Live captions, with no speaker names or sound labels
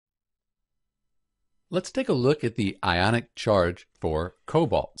Let's take a look at the ionic charge for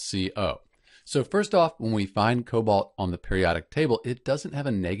cobalt, Co. So first off, when we find cobalt on the periodic table, it doesn't have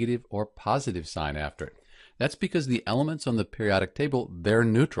a negative or positive sign after it. That's because the elements on the periodic table, they're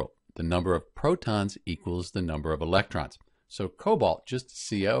neutral. The number of protons equals the number of electrons. So cobalt, just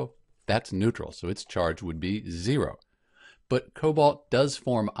Co, that's neutral, so its charge would be 0. But cobalt does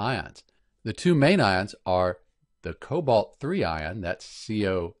form ions. The two main ions are the cobalt-3 ion, that's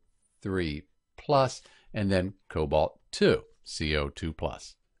CO3+, and then cobalt-2,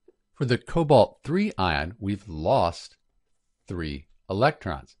 CO2+. For the cobalt-3 ion, we've lost 3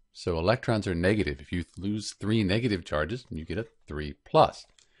 electrons. So electrons are negative. If you lose 3 negative charges, you get a 3+.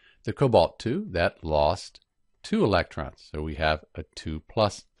 The cobalt-2, that lost 2 electrons, so we have a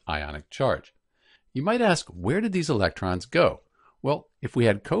 2+ ionic charge. You might ask, where did these electrons go? Well, if we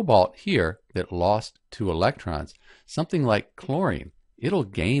had cobalt here that lost 2 electrons, something like chlorine, it'll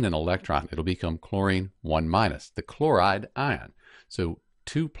gain an electron. It'll become chlorine 1-, the chloride ion. So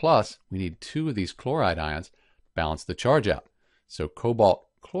 2+, we need 2 of these chloride ions, balance the charge out. So cobalt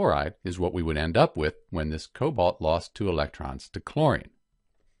chloride is what we would end up with when this cobalt lost 2 electrons to chlorine.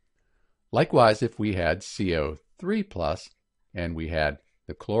 Likewise, if we had CO3+ and we had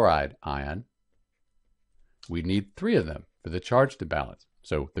the chloride ion, we'd need 3 of them for the charge to balance.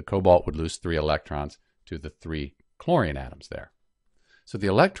 So the cobalt would lose 3 electrons to the 3 chlorine atoms there. So the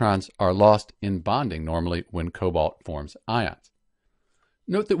electrons are lost in bonding normally when cobalt forms ions.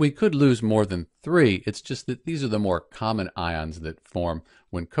 Note that we could lose more than 3, it's just that these are the more common ions that form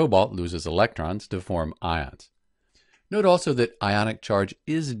when cobalt loses electrons to form ions. Note also that ionic charge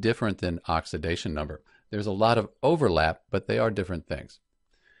is different than oxidation number. There's a lot of overlap, but they are different things.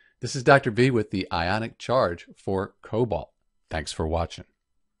 This is Dr. V with the ionic charge for cobalt. Thanks for watching.